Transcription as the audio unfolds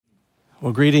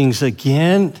Well, greetings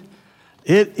again.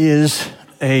 It is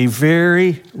a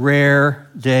very rare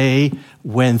day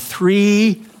when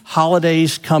three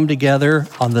holidays come together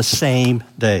on the same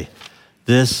day.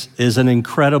 This is an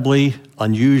incredibly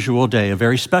unusual day, a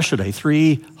very special day.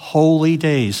 3 holy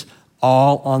days,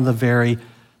 all on the very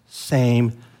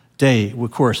same day. Of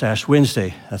course, Ash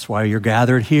Wednesday. That's why you're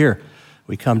gathered here.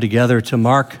 We come together to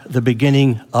mark the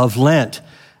beginning of Lent.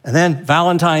 And then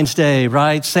Valentine's Day,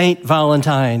 right? Saint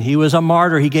Valentine. He was a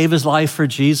martyr. He gave his life for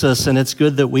Jesus, and it's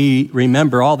good that we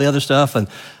remember all the other stuff, and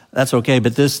that's okay,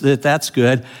 but that's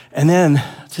good. And then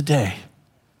today,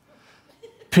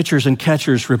 pitchers and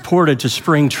catchers reported to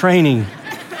spring training.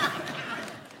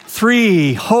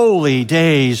 3 holy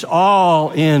days all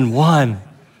in one.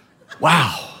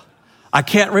 Wow. I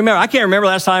can't remember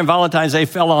last time Valentine's Day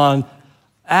fell on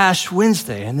Ash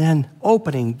Wednesday, and then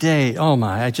opening day. Oh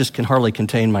my, I just can hardly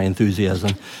contain my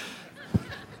enthusiasm.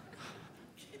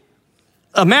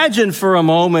 Imagine for a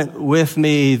moment with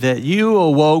me that you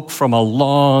awoke from a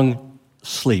long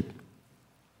sleep.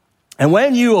 And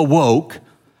when you awoke,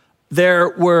 there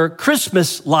were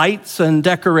Christmas lights and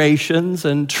decorations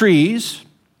and trees,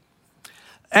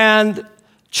 and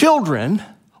children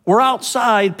were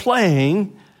outside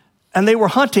playing, and they were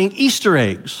hunting Easter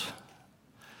eggs.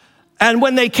 And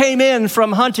when they came in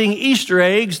from hunting Easter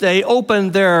eggs, they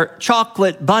opened their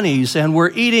chocolate bunnies and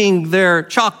were eating their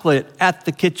chocolate at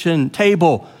the kitchen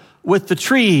table with the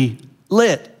tree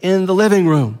lit in the living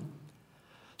room.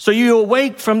 So you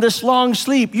awake from this long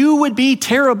sleep, you would be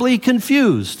terribly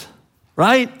confused,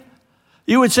 right?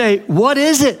 You would say, what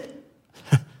is it?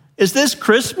 Is this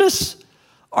Christmas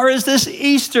or is this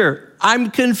Easter?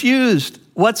 I'm confused.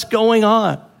 What's going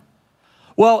on?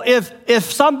 Well, if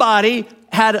somebody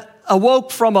had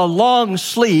awoke from a long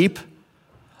sleep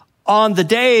on the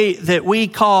day that we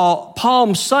call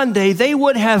Palm Sunday, they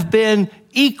would have been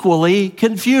equally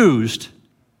confused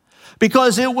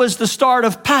because it was the start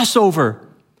of Passover.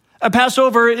 And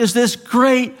Passover is this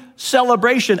great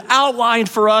celebration outlined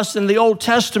for us in the Old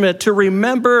Testament to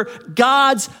remember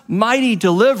God's mighty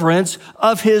deliverance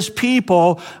of his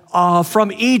people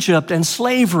from Egypt and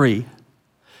slavery.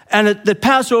 And the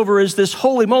Passover is this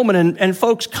holy moment, and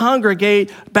folks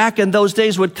congregate, back in those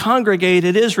days would congregate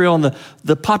in Israel, and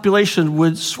the population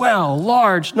would swell,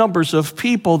 large numbers of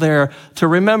people there to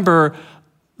remember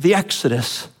the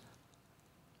Exodus.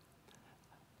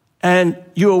 And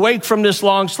you awake from this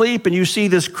long sleep, and you see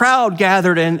this crowd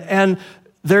gathered, and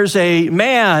there's a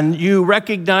man you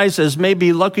recognize as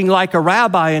maybe looking like a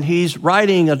rabbi, and he's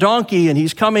riding a donkey, and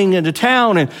he's coming into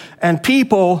town, and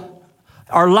people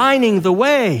are lining the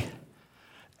way,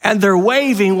 and they're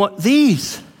waving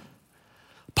these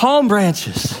palm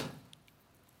branches.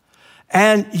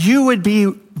 And you would be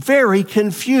very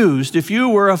confused if you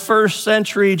were a first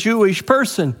century Jewish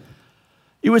person.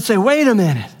 You would say, wait a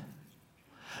minute,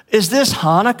 is this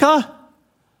Hanukkah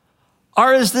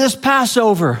or is this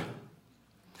Passover?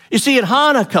 You see, at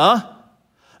Hanukkah,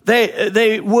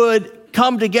 they would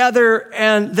come together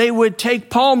and they would take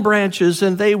palm branches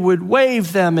and they would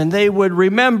wave them and they would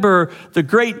remember the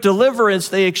great deliverance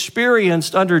they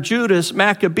experienced under Judas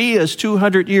Maccabeus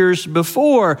 200 years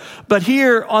before. But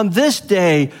here on this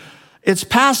day, it's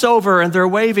Passover and they're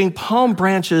waving palm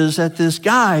branches at this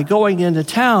guy going into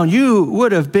town. You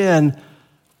would have been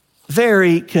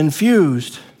very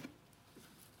confused.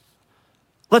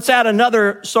 Let's add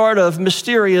another sort of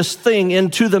mysterious thing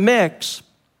into the mix.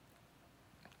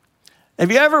 Have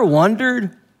you ever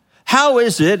wondered, how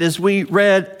is it, as we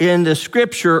read in the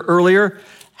scripture earlier,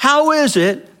 how is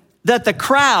it that the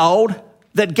crowd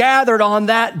that gathered on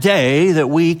that day that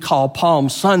we call Palm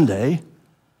Sunday,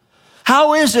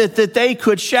 how is it that they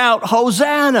could shout,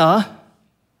 Hosanna,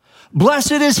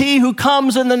 blessed is he who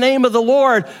comes in the name of the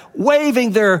Lord,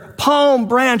 waving their palm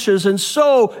branches and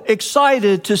so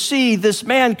excited to see this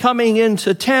man coming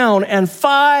into town, and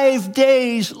 5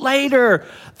 days later,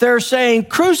 they're saying,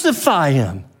 crucify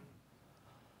him.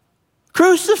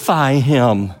 Crucify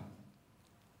him.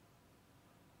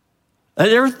 I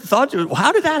never thought,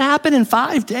 how did that happen in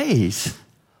 5 days?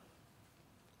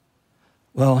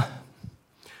 Well,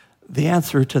 the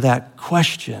answer to that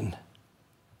question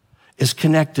is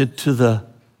connected to the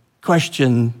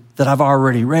question that I've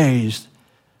already raised.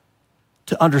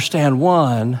 To understand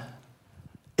one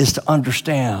is to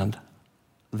understand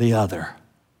the other.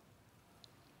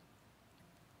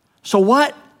 So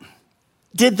what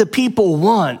did the people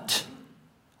want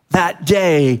that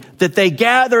day that they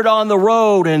gathered on the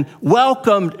road and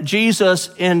welcomed Jesus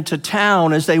into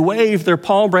town as they waved their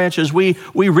palm branches. We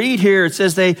read here, it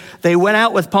says they went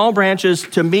out with palm branches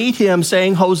to meet him,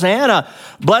 saying, Hosanna,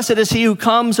 blessed is he who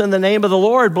comes in the name of the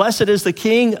Lord. Blessed is the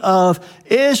King of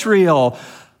Israel.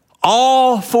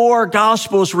 All four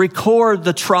Gospels record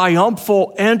the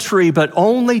triumphal entry, but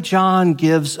only John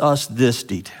gives us this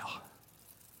detail.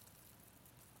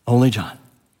 Only John.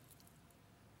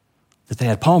 That they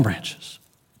had palm branches.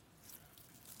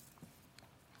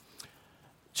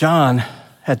 John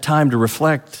had time to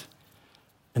reflect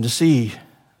and to see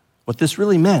what this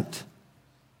really meant,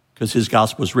 because his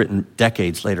gospel was written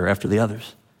decades later after the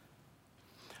others.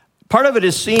 Part of it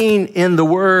is seen in the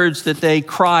words that they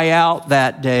cry out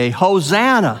that day,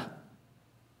 Hosanna.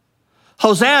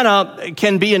 Hosanna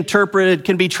can be interpreted,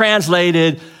 can be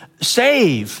translated,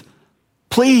 save,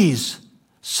 please,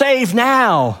 save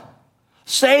now.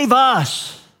 Save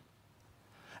us.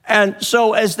 And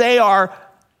so as they are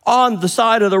on the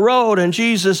side of the road and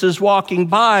Jesus is walking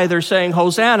by, they're saying,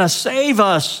 Hosanna, save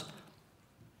us,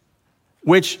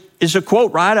 which is a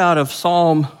quote right out of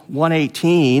Psalm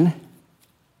 118.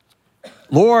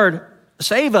 Lord,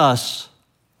 save us.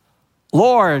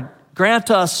 Lord,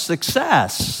 grant us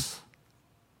success.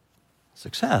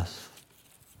 Success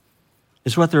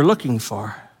is what they're looking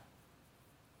for.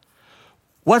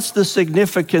 What's the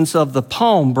significance of the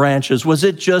palm branches? Was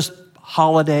it just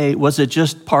holiday? Was it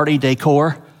just party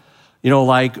decor? You know,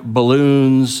 like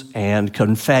balloons and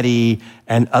confetti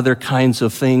and other kinds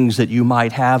of things that you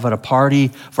might have at a party.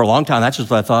 For a long time, that's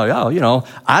just what I thought,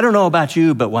 I don't know about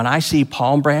you, but when I see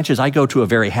palm branches, I go to a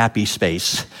very happy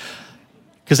space.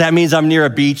 Because that means I'm near a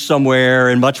beach somewhere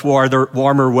in much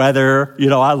warmer weather.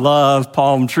 I love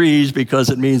palm trees because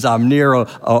it means I'm near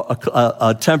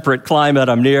a temperate climate.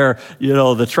 I'm near,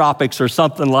 the tropics or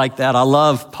something like that. I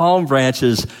love palm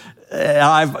branches.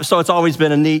 So it's always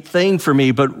been a neat thing for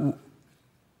me. But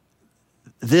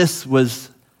this was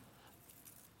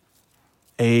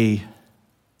a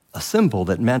symbol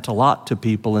that meant a lot to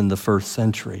people in the first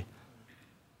century.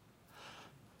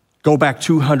 Go back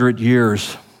 200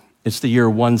 years. It's the year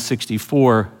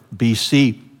 164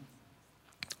 BC.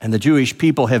 And the Jewish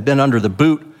people have been under the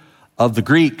boot of the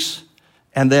Greeks.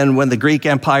 And then when the Greek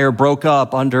Empire broke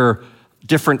up under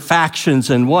different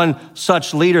factions, and one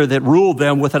such leader that ruled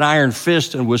them with an iron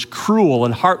fist and was cruel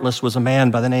and heartless was a man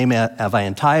by the name of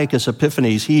Antiochus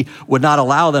Epiphanes. He would not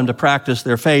allow them to practice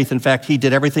their faith. In fact, he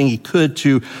did everything he could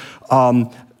to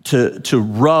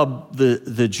rub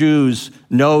the Jews'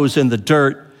 nose in the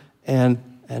dirt. And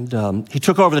he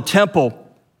took over the temple,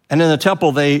 and in the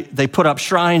temple they put up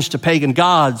shrines to pagan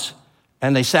gods,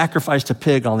 and they sacrificed a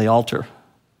pig on the altar.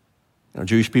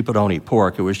 Jewish people don't eat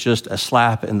pork. It was just a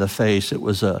slap in the face. It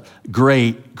was a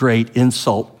great, great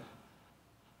insult.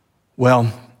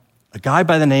 Well, a guy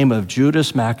by the name of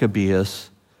Judas Maccabeus,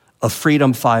 a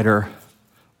freedom fighter,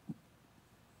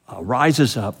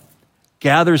 rises up,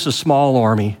 gathers a small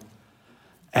army,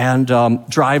 and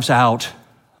drives out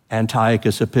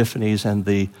Antiochus Epiphanes and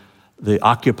the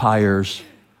occupiers.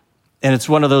 And it's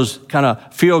one of those kind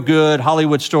of feel-good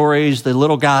Hollywood stories. The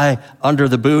little guy under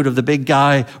the boot of the big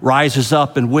guy rises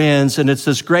up and wins, and it's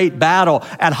this great battle.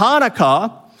 At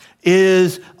Hanukkah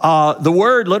is, the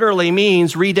word literally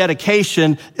means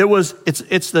rededication.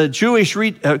 It's the Jewish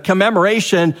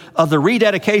commemoration of the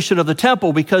rededication of the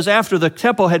temple, because after the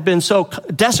temple had been so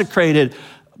desecrated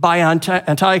by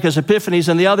Antiochus Epiphanes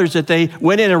and the others, that they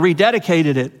went in and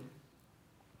rededicated it.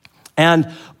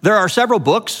 And there are several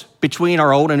books between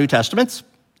our Old and New Testaments.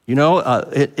 In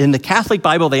the Catholic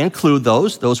Bible, they include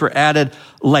those. Those were added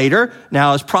later.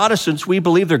 Now, as Protestants, we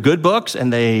believe they're good books,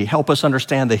 and they help us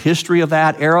understand the history of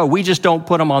that era. We just don't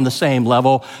put them on the same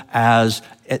level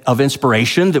of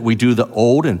inspiration that we do the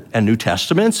Old and New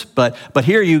Testaments. But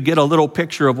here you get a little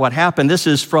picture of what happened. This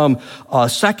is from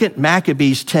 2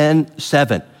 Maccabees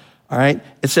 10:7. All right?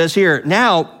 It says here,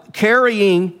 now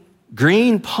carrying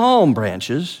green palm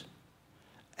branches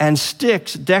and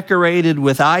sticks decorated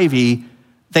with ivy,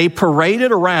 they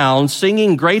paraded around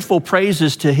singing grateful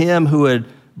praises to him who had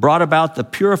brought about the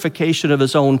purification of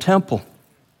his own temple.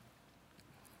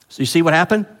 So you see what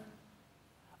happened?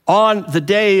 On the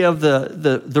day of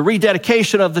the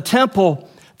rededication of the temple,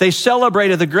 they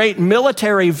celebrated the great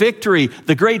military victory,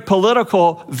 the great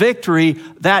political victory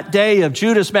that day of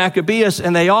Judas Maccabeus,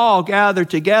 and they all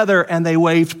gathered together and they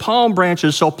waved palm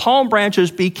branches. So palm branches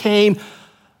became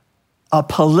a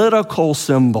political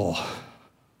symbol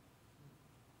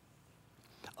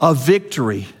of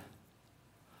victory,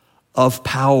 of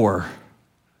power,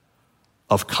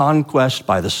 of conquest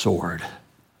by the sword,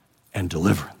 and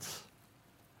deliverance.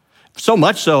 So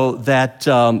much so that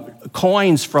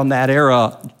coins from that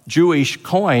era, Jewish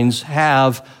coins,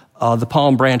 have the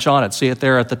palm branch on it. See it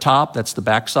there at the top? That's the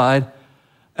backside.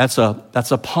 That's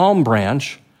a palm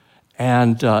branch,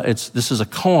 and this is a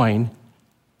coin,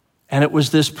 and it was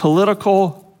this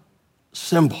political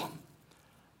symbol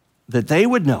that they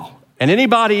would know. And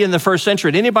anybody in the first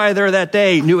century, anybody there that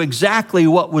day knew exactly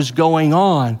what was going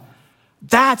on.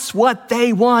 That's what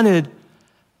they wanted.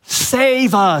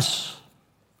 Save us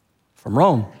from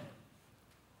Rome.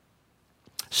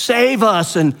 Save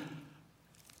us and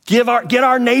get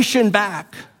our nation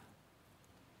back.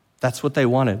 That's what they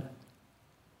wanted.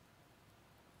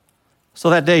 So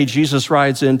that day, Jesus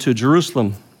rides into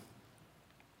Jerusalem.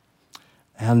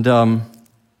 And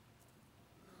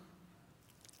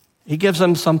he gives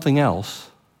them something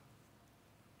else.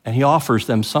 And he offers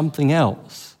them something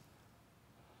else.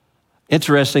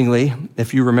 Interestingly,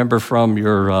 if you remember from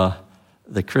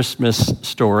the Christmas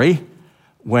story,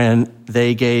 when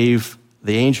the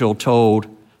angel told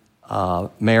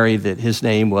Mary that his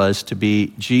name was to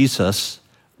be Jesus,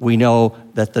 we know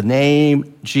that the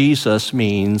name Jesus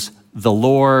means the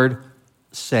Lord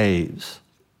saves.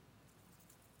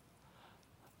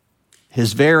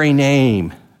 His very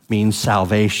name means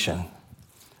salvation.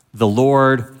 The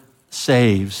Lord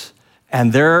saves.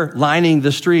 And they're lining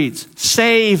the streets.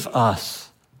 Save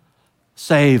us.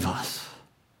 Save us.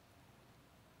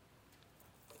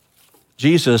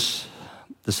 Jesus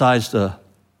decides to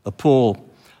pull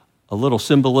a little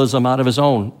symbolism out of his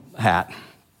own hat.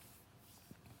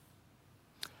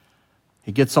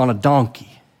 He gets on a donkey.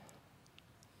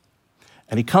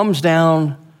 And he comes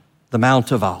down the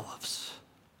Mount of Olives.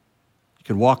 You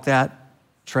can walk that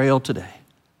trail today.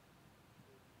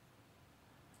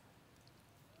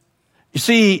 You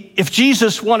see, if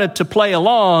Jesus wanted to play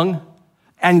along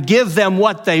and give them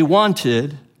what they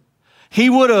wanted, he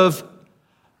would have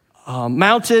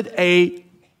mounted a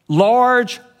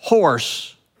large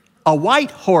horse, a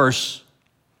white horse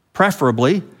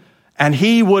preferably, and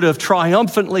he would have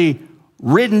triumphantly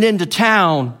ridden into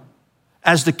town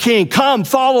as the king. Come,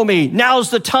 follow me. Now's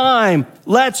the time.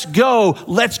 Let's go.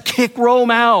 Let's kick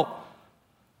Rome out.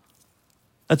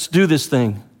 Let's do this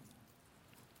thing.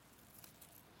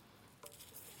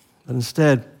 But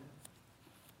instead,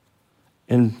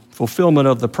 in fulfillment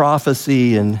of the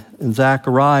prophecy in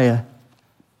Zechariah,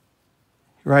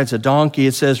 he rides a donkey.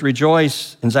 It says,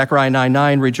 rejoice, in Zechariah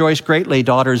 9:9, rejoice greatly,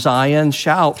 daughter Zion.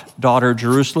 Shout, daughter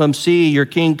Jerusalem. See, your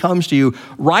king comes to you,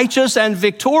 righteous and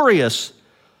victorious,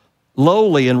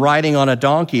 lowly and riding on a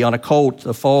donkey, on a colt,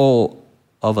 the foal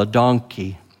of a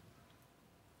donkey.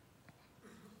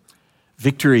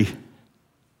 Victory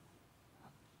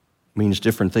means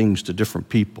different things to different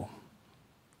people.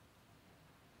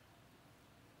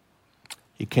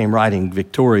 He came riding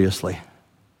victoriously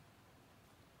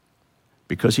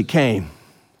because he came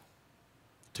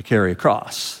to carry a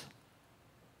cross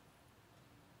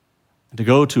and to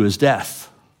go to his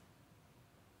death.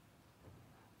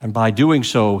 And by doing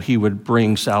so, he would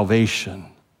bring salvation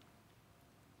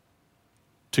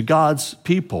to God's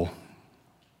people,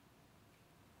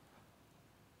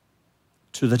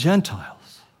 to the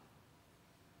Gentiles,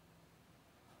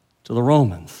 to the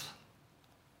Romans.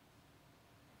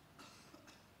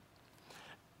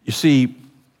 You see,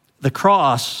 the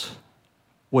cross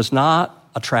was not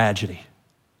a tragedy.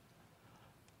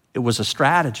 It was a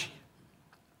strategy.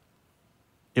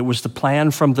 It was the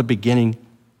plan from the beginning.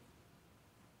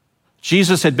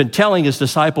 Jesus had been telling his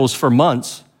disciples for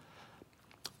months,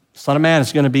 Son of Man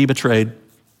is going to be betrayed,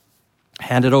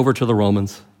 handed over to the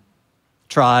Romans,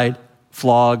 tried,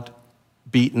 flogged,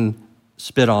 beaten,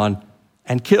 spit on,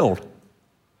 and killed.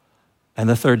 And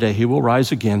the third day he will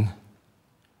rise again.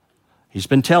 He's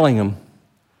been telling them,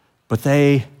 but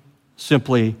they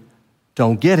simply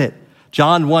don't get it.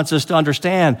 John wants us to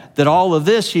understand that all of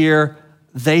this here,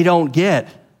 they don't get.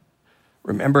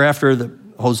 Remember after the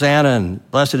Hosanna and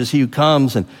blessed is he who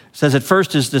comes, and it says at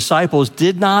first his disciples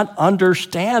did not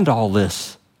understand all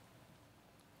this.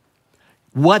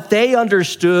 What they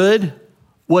understood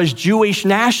was Jewish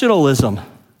nationalism.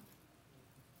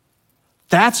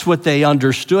 That's what they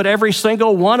understood. Every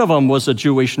single one of them was a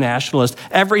Jewish nationalist.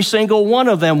 Every single one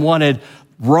of them wanted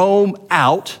Rome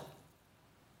out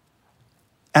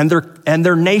and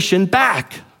their nation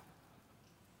back.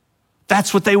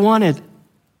 That's what they wanted.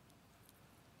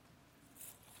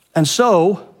 And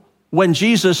so, when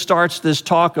Jesus starts this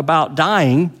talk about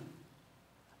dying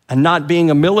and not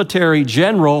being a military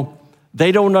general,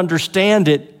 they don't understand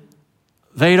it.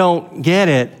 They don't get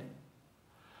it.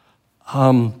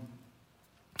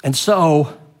 And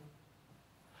so,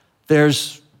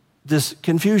 there's this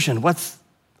confusion. What's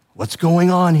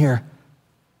going on here?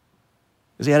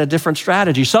 because he had a different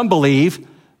strategy. Some believe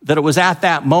that it was at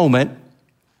that moment,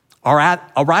 or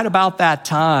right about that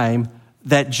time,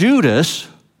 that Judas,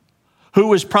 who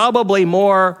was probably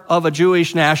more of a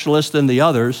Jewish nationalist than the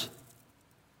others,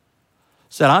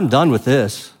 said, I'm done with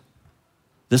this.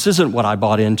 This isn't what I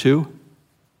bought into.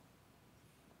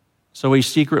 So he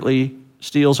secretly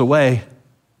steals away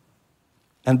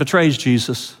and betrays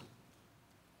Jesus.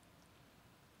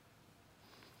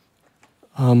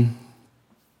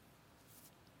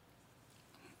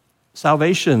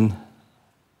 Salvation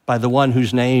by the one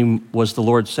whose name was the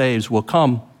Lord saves will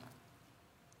come,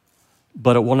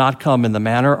 but it will not come in the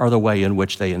manner or the way in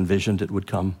which they envisioned it would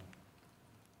come.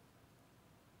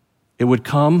 It would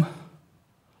come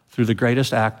through the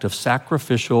greatest act of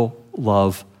sacrificial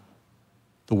love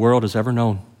the world has ever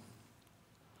known.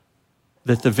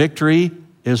 That the victory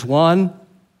is won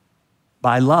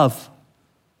by love.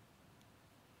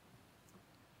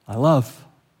 By love.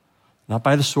 Not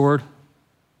by the sword,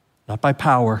 not by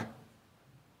power,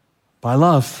 by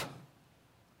love.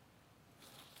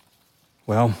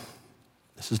 Well,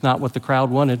 this is not what the crowd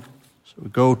wanted. So we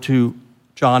go to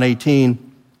John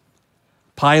 18.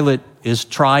 Pilate is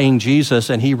trying Jesus,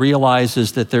 and he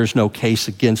realizes that there's no case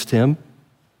against him.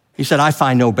 He said, I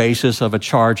find no basis of a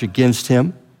charge against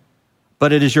him,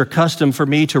 but it is your custom for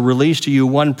me to release to you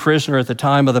one prisoner at the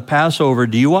time of the Passover.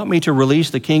 Do you want me to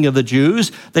release the King of the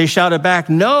Jews? They shouted back,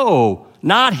 no,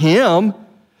 not him.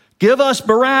 Give us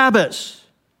Barabbas.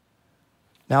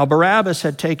 Now, Barabbas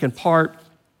had taken part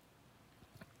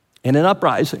in an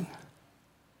uprising.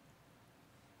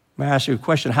 May I ask you a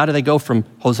question? How do they go from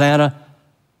Hosanna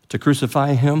to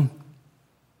crucifying him?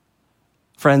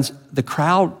 Friends, the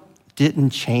crowd didn't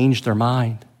change their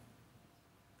mind.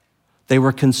 They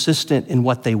were consistent in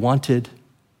what they wanted.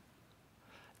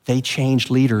 They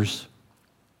changed leaders.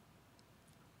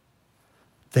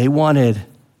 They wanted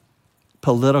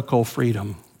political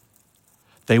freedom.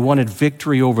 They wanted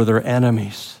victory over their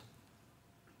enemies.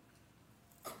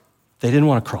 They didn't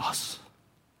want a cross.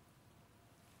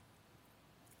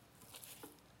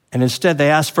 And instead, they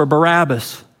asked for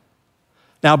Barabbas.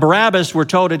 Now, Barabbas, we're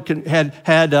told,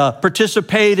 had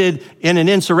participated in an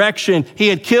insurrection. He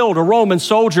had killed a Roman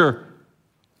soldier.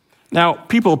 Now,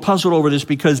 people are puzzled over this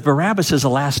because Barabbas is a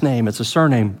last name. It's a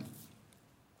surname.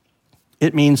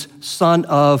 It means son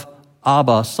of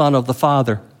Abba, son of the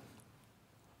Father.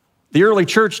 The early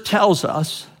church tells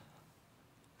us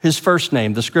his first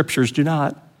name. The scriptures do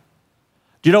not.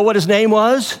 Do you know what his name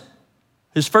was?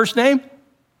 His first name?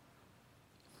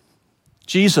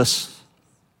 Jesus.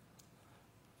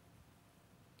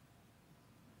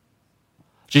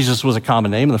 Jesus was a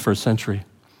common name in the first century.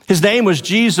 His name was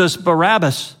Jesus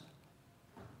Barabbas.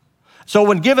 So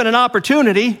when given an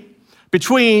opportunity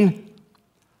between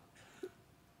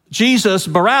Jesus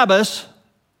Barabbas,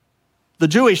 the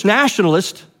Jewish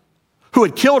nationalist who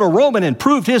had killed a Roman and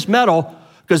proved his mettle,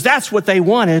 because that's what they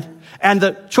wanted, and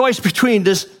the choice between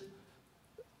this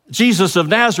Jesus of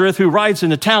Nazareth who rides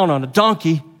into town on a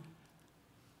donkey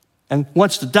and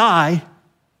wants to die,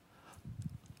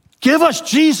 give us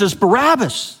Jesus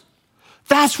Barabbas.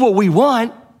 That's what we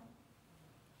want.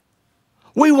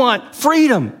 We want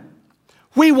freedom.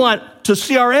 We want to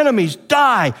see our enemies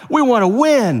die. We want to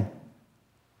win.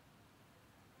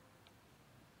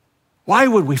 Why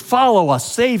would we follow a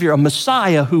Savior, a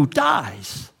Messiah who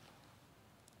dies?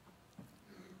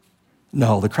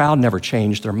 No, the crowd never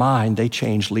changed their mind. They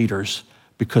changed leaders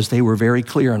because they were very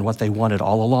clear on what they wanted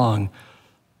all along.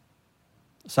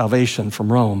 Salvation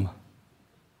from Rome.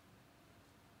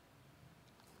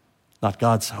 Not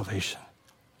God's salvation.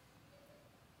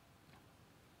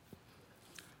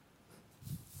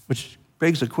 Which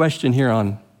begs a question here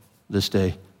on this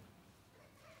day.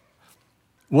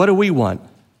 What do we want?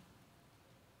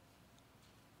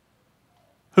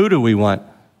 Who do we want?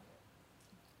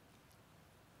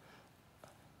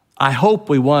 I hope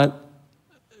we want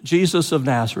Jesus of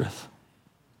Nazareth.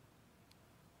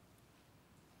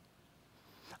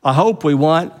 I hope we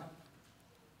want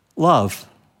love.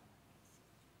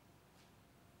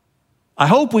 I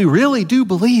hope we really do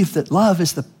believe that love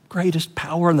is the greatest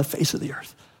power on the face of the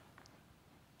earth.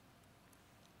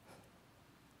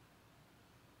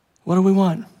 What do we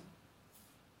want?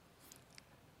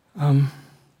 I'm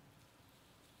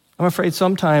afraid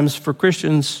sometimes for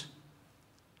Christians,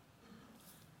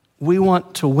 we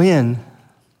want to win.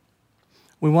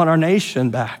 We want our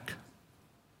nation back.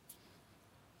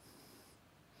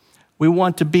 We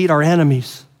want to beat our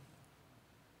enemies.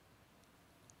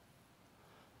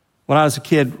 When I was a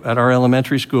kid at our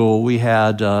elementary school, we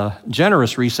had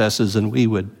generous recesses and we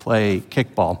would play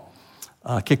kickball.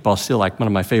 Kickball is still like one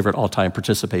of my favorite all-time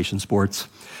participation sports.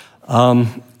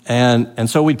 And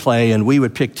so we'd play, and we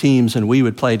would pick teams, and we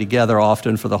would play together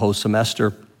often for the whole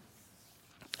semester.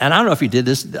 And I don't know if you did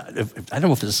this. I don't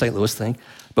know if it's a St. Louis thing,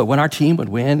 but when our team would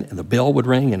win and the bell would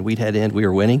ring and we'd head in, we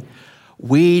were winning,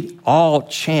 we'd all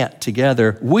chant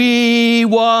together, "We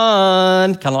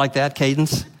won," kind of like that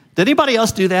cadence. Did anybody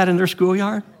else do that in their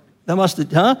schoolyard? That must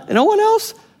have, No one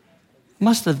else?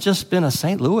 Must have just been a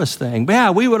St. Louis thing. But yeah,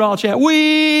 we would all chant,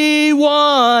 "We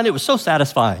won." It was so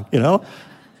satisfying,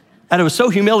 And it was so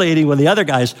humiliating when the other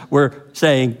guys were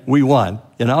saying, "We won,"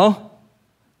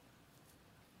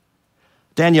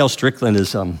 Danielle Strickland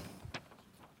is a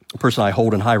person I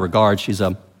hold in high regard. She's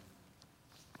a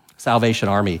Salvation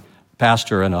Army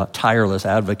pastor and a tireless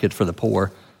advocate for the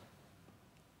poor.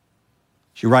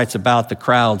 She writes about the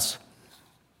crowds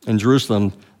in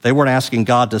Jerusalem. They weren't asking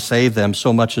God to save them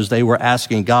so much as they were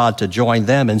asking God to join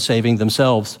them in saving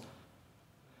themselves.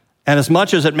 And as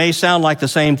much as it may sound like the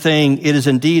same thing, it is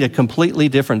indeed a completely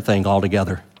different thing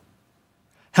altogether.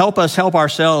 Help us help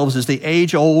ourselves is the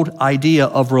age-old idea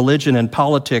of religion and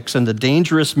politics, and the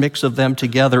dangerous mix of them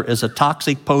together is a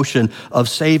toxic potion of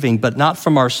saving, but not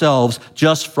from ourselves,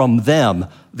 just from them,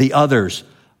 the others,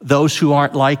 those who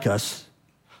aren't like us.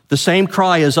 The same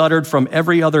cry is uttered from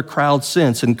every other crowd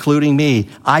since, including me.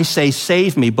 I say,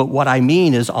 "Save me," but what I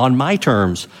mean is on my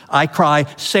terms. I cry,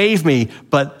 "Save me,"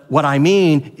 but what I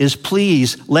mean is,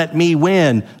 please let me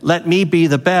win. Let me be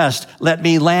the best. Let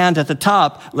me land at the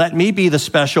top. Let me be the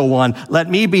special one. Let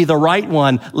me be the right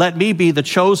one. Let me be the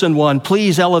chosen one.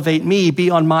 Please elevate me. Be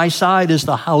on my side is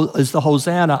the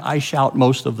Hosanna I shout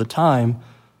most of the time.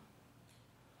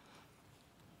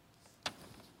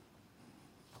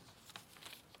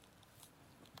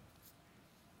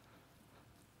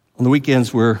 On the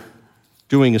weekends, we're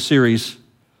doing a series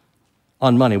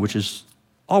on money, which is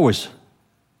always a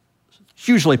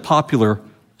hugely popular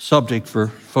subject for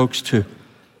folks to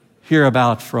hear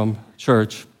about from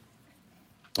church.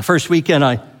 The first weekend,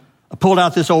 I pulled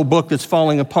out this old book that's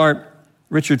falling apart,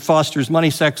 Richard Foster's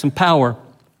Money, Sex, and Power.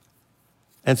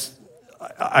 And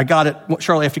I got it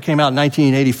shortly after it came out in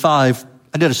 1985.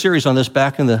 I did a series on this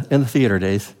back in the theater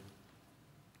days.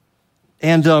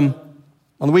 And on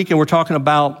the weekend, we're talking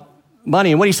about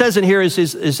money. And what he says in here is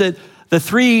that the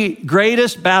three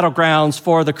greatest battlegrounds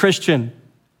for the Christian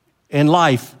in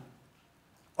life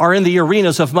are in the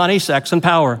arenas of money, sex, and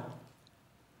power.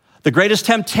 The greatest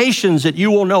temptations that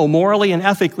you will know morally and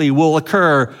ethically will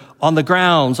occur on the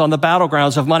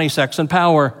battlegrounds of money, sex, and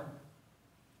power.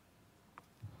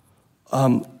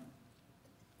 Talking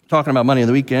about money on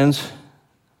the weekends.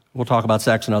 We'll talk about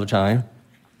sex another time.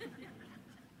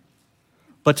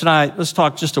 But tonight, let's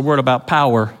talk just a word about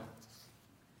power.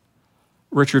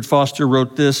 Richard Foster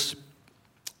wrote this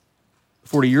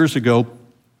 40 years ago.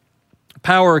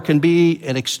 Power can be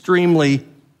an extremely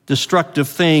destructive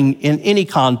thing in any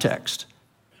context.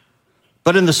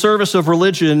 But in the service of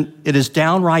religion, it is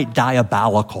downright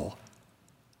diabolical.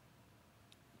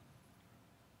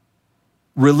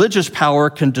 Religious power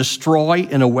can destroy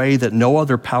in a way that no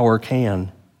other power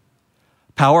can.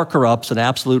 Power corrupts, and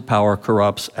absolute power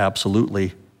corrupts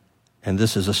absolutely. And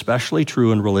this is especially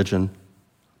true in religion.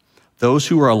 Those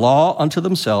who are a law unto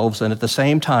themselves and at the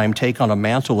same time take on a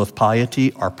mantle of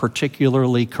piety are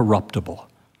particularly corruptible.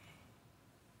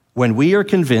 When we are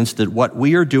convinced that what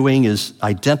we are doing is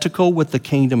identical with the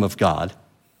kingdom of God,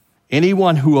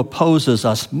 anyone who opposes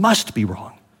us must be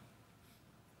wrong.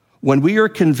 When we are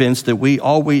convinced that we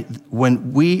always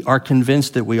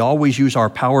use our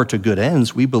power to good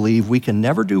ends, we believe we can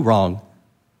never do wrong.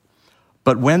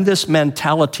 But when this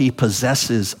mentality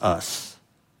possesses us,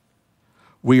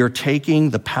 we are taking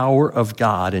the power of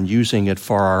God and using it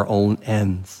for our own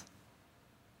ends.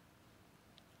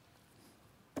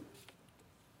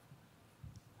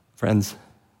 Friends,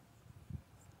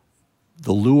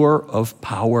 the lure of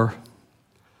power,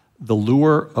 the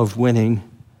lure of winning,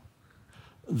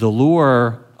 the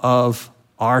lure of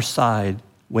our side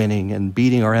winning and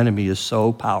beating our enemy is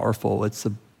so powerful. It's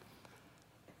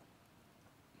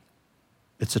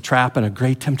a trap and a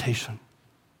great temptation.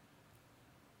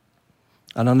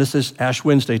 And on this is Ash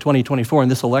Wednesday 2024, in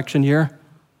this election year,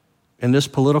 in this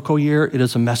political year, it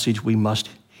is a message we must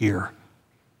hear.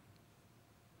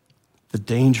 The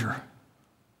danger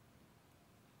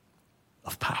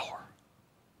of power.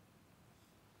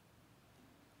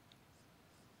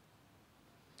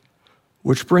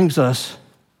 Which brings us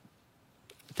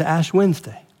to Ash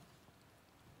Wednesday.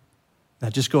 Now,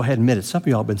 just go ahead and admit it. Some of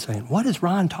y'all have been saying, what is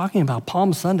Ron talking about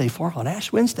Palm Sunday for on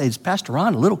Ash Wednesday? Is Pastor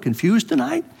Ron a little confused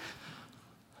tonight?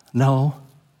 No,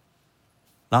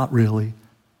 not really.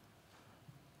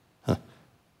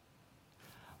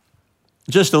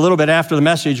 Just a little bit after the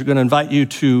message, we're going to invite you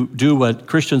to do what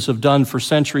Christians have done for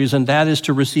centuries, and that is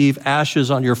to receive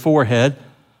ashes on your forehead.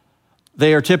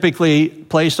 They are typically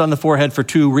placed on the forehead for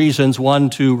two reasons. One,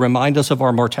 to remind us of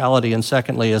our mortality, and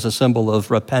secondly, as a symbol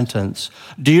of repentance.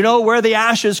 Do you know where the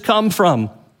ashes come from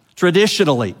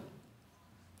traditionally?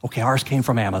 Okay, ours came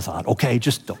from Amazon. Okay,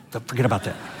 just don't forget about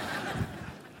that.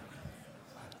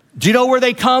 Do you know where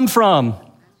they come from?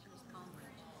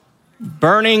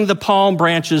 Burning the palm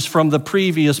branches from the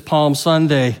previous Palm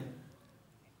Sunday. Do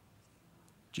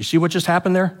you see what just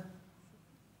happened there?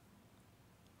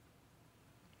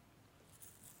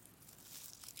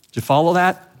 Did you follow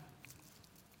that?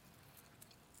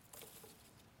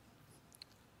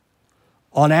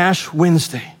 On Ash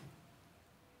Wednesday,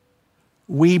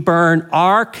 we burn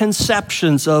our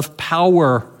conceptions of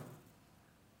power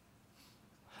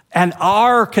and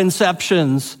our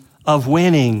conceptions of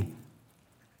winning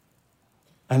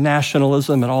and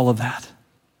nationalism and all of that.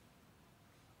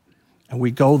 And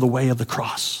we go the way of the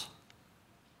cross.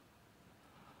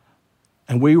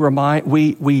 And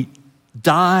we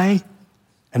die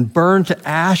and burn to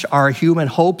ash our human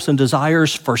hopes and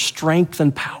desires for strength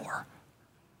and power.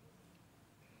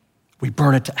 We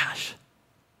burn it to ash.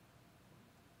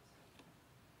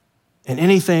 And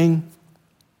anything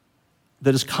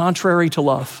that is contrary to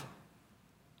love,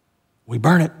 we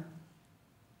burn it.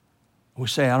 We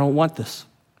say, I don't want this.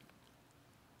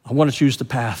 I want to choose the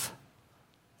path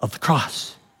of the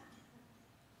cross.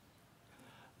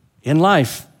 In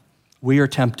life, we are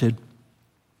tempted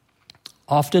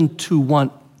often to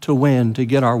want to win, to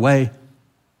get our way,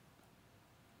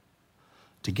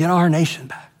 to get our nation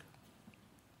back.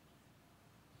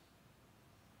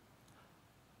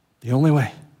 The only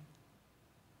way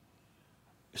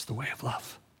is the way of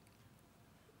love.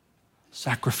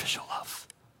 Sacrificial love,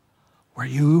 where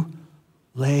you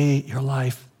lay your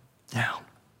life down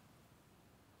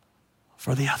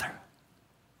for the other.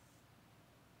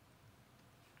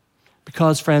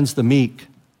 Because, friends, the meek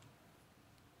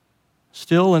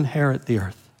still inherit the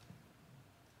earth.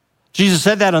 Jesus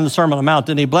said that on the Sermon on the Mount,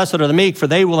 didn't he? Blessed are the meek, for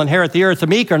they will inherit the earth. The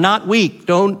meek are not weak.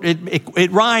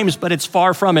 It rhymes, but it's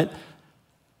far from it.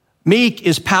 Meek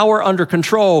is power under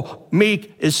control.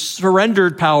 Meek is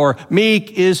surrendered power.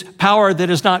 Meek is power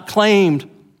that is not claimed.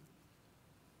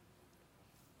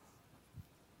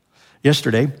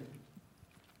 Yesterday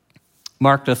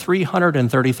marked the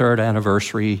 333rd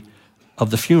anniversary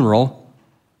of the funeral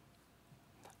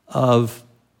of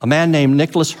a man named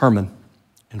Nicholas Herman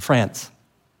in France.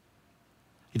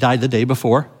 He died the day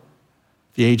before,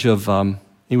 the age of,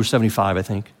 he was 75, I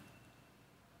think.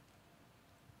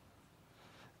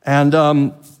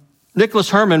 And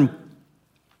Nicholas Herman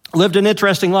lived an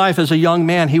interesting life as a young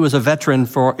man. He was a veteran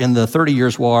in the 30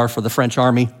 Years' War for the French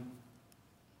Army.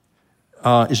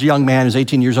 As a young man, he was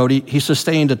 18 years old. He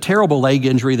sustained a terrible leg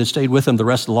injury that stayed with him the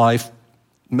rest of life.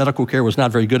 Medical care was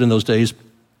not very good in those days.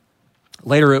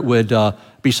 Later, it would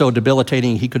be so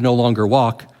debilitating he could no longer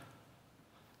walk.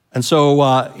 And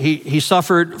so he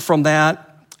suffered from that.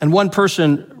 And one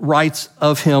person writes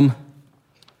of him,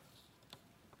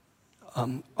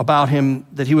 about him,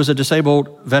 that he was a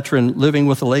disabled veteran living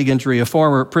with a leg injury, a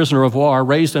former prisoner of war,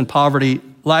 raised in poverty,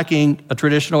 lacking a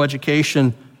traditional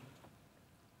education.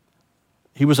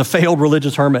 He was a failed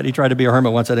religious hermit. He tried to be a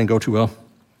hermit once. That didn't go too well.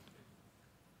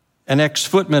 An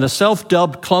ex-footman, a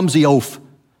self-dubbed clumsy oaf,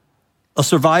 a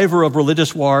survivor of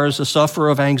religious wars, a sufferer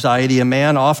of anxiety, a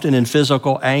man often in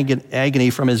physical agony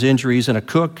from his injuries, and a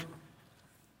cook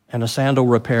and a sandal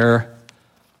repairer.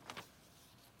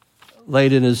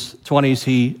 Late in his 20s,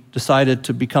 he decided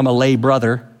to become a lay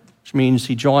brother, which means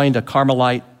he joined a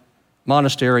Carmelite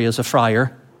monastery as a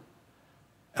friar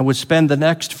and would spend the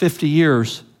next 50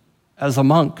 years as a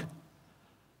monk.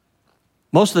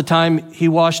 Most of the time, he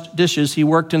washed dishes. He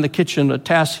worked in the kitchen, a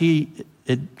task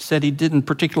it said he didn't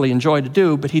particularly enjoy to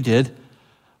do, but he did.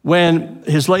 When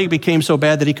his leg became so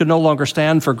bad that he could no longer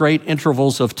stand for great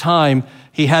intervals of time,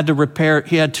 he had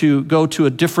to go to a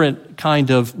different kind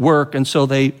of work, and so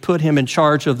they put him in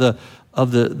charge of the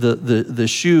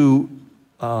shoe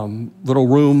little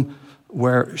room,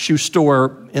 shoe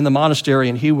store in the monastery,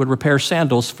 and he would repair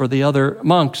sandals for the other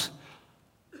monks.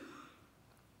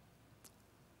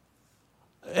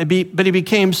 But he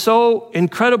became so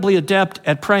incredibly adept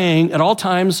at praying at all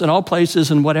times and all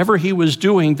places and whatever he was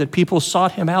doing that people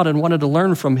sought him out and wanted to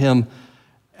learn from him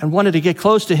and wanted to get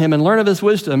close to him and learn of his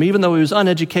wisdom, even though he was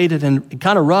uneducated and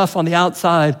kind of rough on the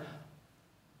outside.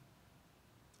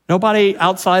 Nobody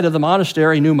outside of the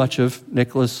monastery knew much of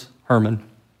Nicholas Herman.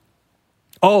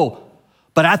 Oh,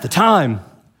 but at the time,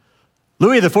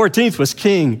 Louis XIV was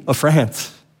king of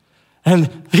France.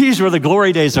 And these were the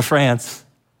glory days of France.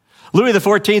 Louis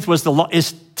XIV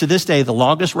is to this day the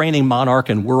longest reigning monarch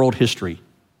in world history.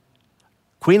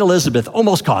 Queen Elizabeth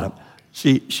almost caught him.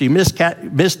 She missed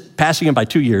passing him by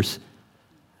 2 years.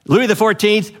 Louis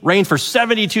XIV reigned for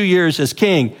 72 years as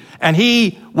king, and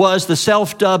he was the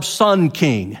self-dubbed Sun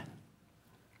King.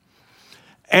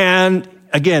 And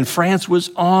again, France was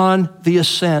on the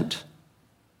ascent.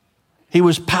 He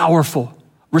was powerful,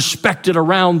 respected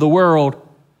around the world.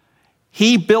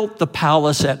 He built the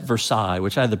palace at Versailles,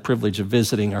 which I had the privilege of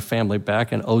visiting our family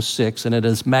back in 2006, and it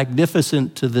is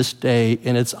magnificent to this day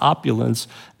in its opulence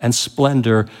and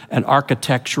splendor and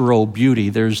architectural beauty.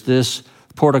 There's this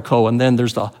portico, and then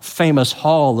there's the famous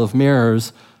Hall of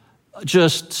Mirrors,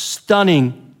 just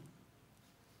stunning.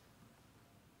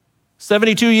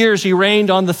 72 years he reigned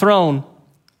on the throne.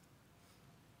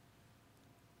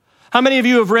 How many of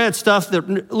you have read stuff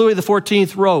that Louis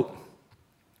XIV wrote?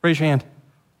 Raise your hand.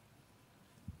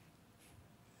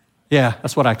 Yeah,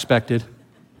 that's what I expected.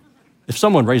 If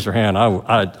someone raised their hand,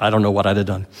 I don't know what I'd have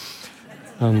done.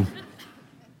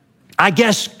 I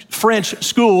guess French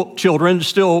school children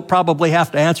still probably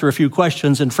have to answer a few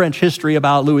questions in French history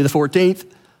about Louis XIV.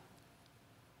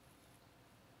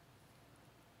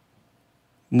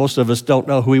 Most of us don't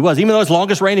know who he was, even though he's the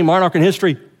longest reigning monarch in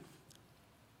history.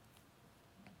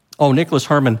 Oh, Nicholas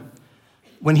Herman.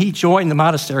 When he joined the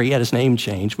monastery, he had his name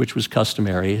changed, which was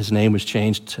customary. His name was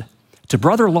changed to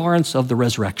Brother Lawrence of the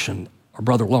Resurrection, or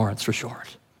Brother Lawrence for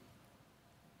short.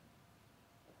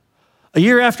 A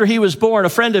year after he was born, a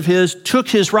friend of his took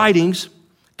his writings,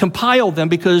 compiled them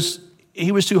because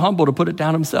he was too humble to put it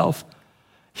down himself.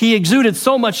 He exuded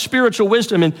so much spiritual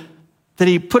wisdom and that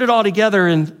he put it all together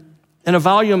in a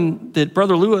volume that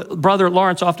Brother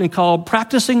Lawrence often called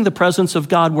Practicing the Presence of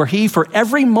God, where he, for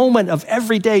every moment of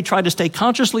every day, tried to stay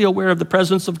consciously aware of the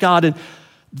presence of God. And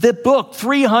the book,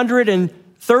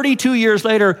 332 years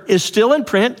later, is still in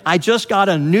print. I just got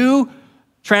a new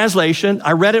translation.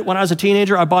 I read it when I was a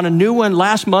teenager. I bought a new one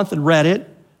last month and read it.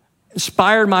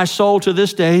 Inspired my soul to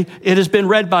this day. It has been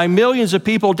read by millions of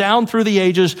people down through the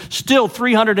ages. Still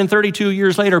 332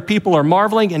 years later, people are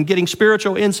marveling and getting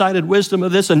spiritual insight and wisdom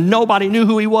of this, and nobody knew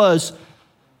who he was.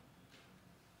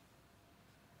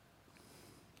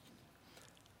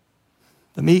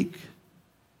 The meek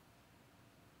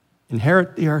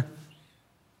inherit the earth.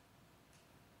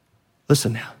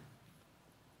 Listen now.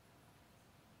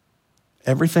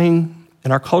 Everything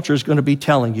in our culture is going to be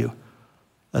telling you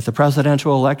that the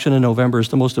presidential election in November is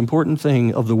the most important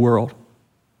thing of the world.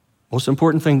 Most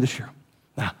important thing this year.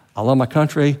 Now, I love my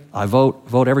country. I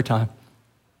vote every time.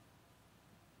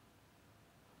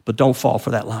 But don't fall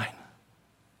for that line.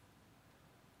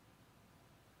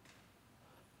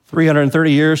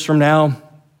 330 years from now,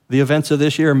 the events of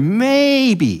this year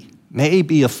may be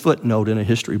a footnote in a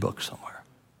history book somewhere.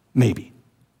 Maybe.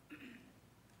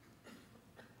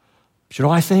 But you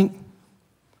know, I think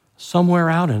somewhere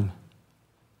out in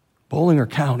Bollinger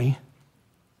County,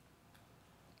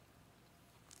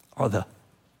 or the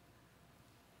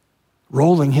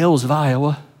rolling hills of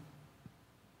Iowa,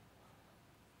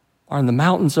 or in the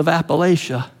mountains of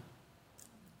Appalachia,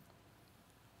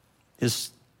 is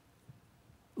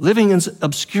living in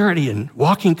obscurity and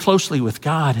walking closely with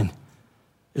God and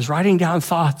is writing down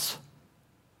thoughts.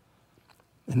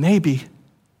 And maybe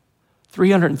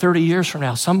 330 years from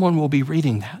now, someone will be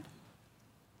reading that.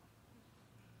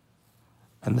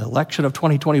 And the election of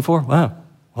 2024, wow,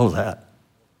 what was that?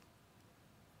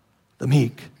 The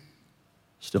meek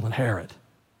still inherit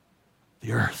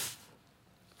the earth.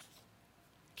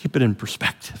 Keep it in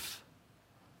perspective.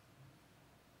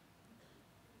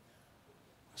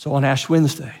 So on Ash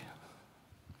Wednesday,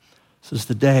 this is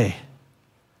the day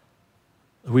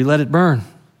that we let it burn.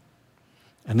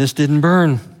 And this didn't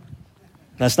burn.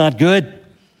 That's not good.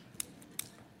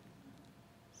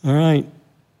 All right.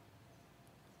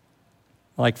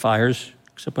 I like fires,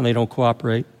 except when they don't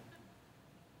cooperate.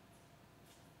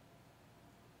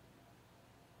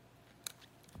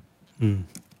 I'm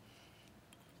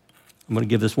going to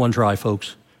give this one try,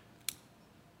 folks.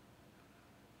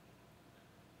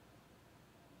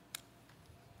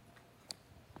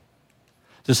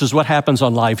 This is what happens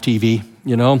on live TV,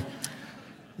 you know?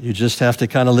 You just have to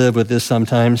kind of live with this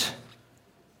sometimes.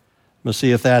 We'll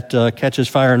see if that catches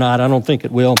fire or not. I don't think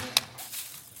it will.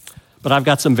 But I've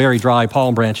got some very dry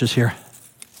palm branches here.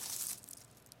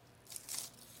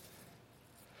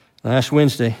 Ash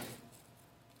Wednesday.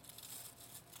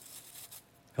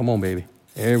 Come on, baby.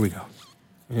 There we go.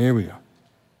 Here we go.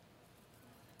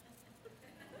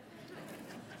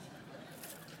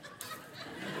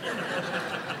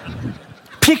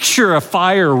 Picture a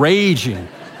fire raging.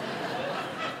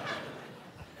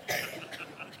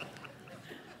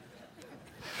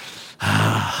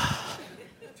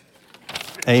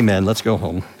 Amen. Let's go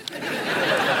home.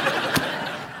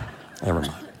 Never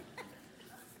mind.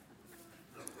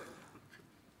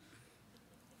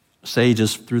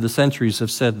 Sages through the centuries have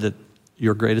said that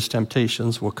your greatest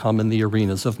temptations will come in the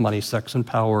arenas of money, sex, and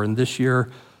power. And this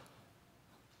year,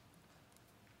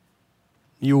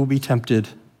 you will be tempted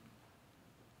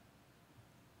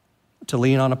to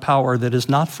lean on a power that is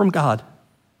not from God.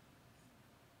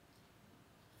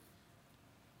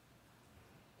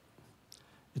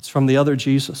 It's from the other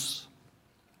Jesus,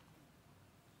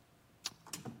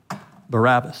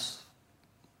 Barabbas.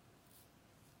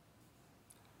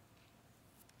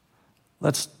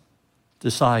 Let's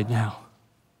decide now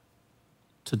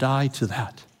to die to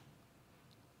that,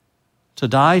 to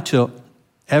die to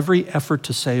every effort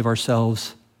to save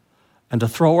ourselves and to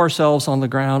throw ourselves on the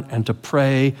ground and to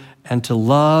pray and to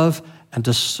love and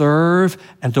to serve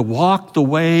and to walk the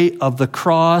way of the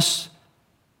cross,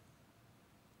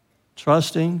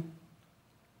 trusting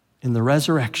in the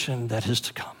resurrection that is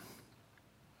to come.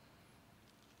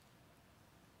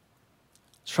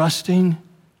 Trusting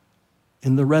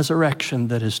in the resurrection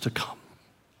that is to come.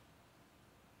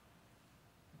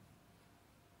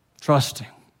 Trusting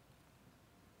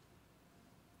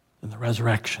in the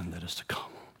resurrection that is to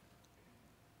come.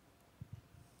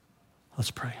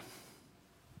 Let's pray.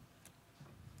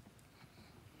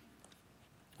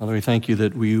 Father, we thank you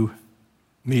that you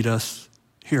meet us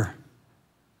here.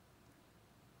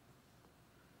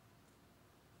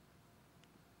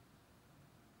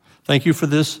 Thank you for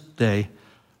this day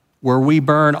where we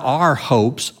burn our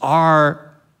hopes,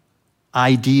 our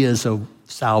ideas of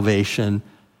salvation,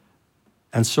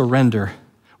 and surrender.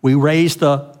 We raise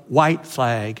the white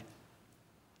flag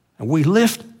and we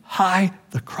lift high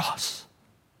the cross.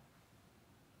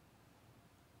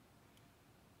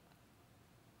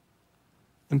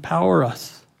 Empower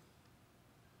us.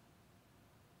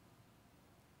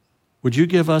 Would you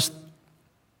give us the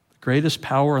greatest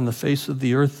power on the face of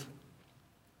the earth?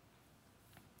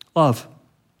 Love.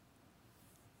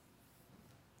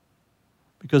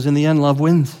 Because in the end, love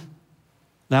wins.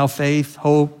 Now faith,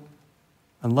 hope,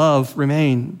 and love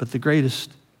remain, but the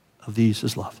greatest of these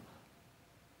is love.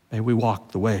 May we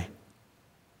walk the way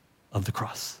of the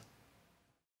cross.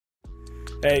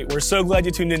 Hey, we're so glad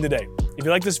you tuned in today. If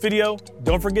you like this video,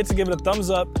 don't forget to give it a thumbs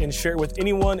up and share it with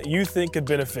anyone you think could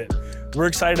benefit. We're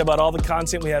excited about all the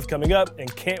content we have coming up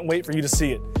and can't wait for you to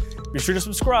see it. Be sure to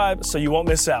subscribe so you won't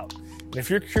miss out. And if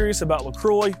you're curious about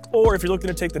LaCroix, or if you're looking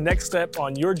to take the next step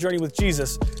on your journey with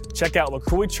Jesus, check out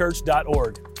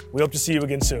lacroixchurch.org. We hope to see you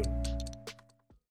again soon.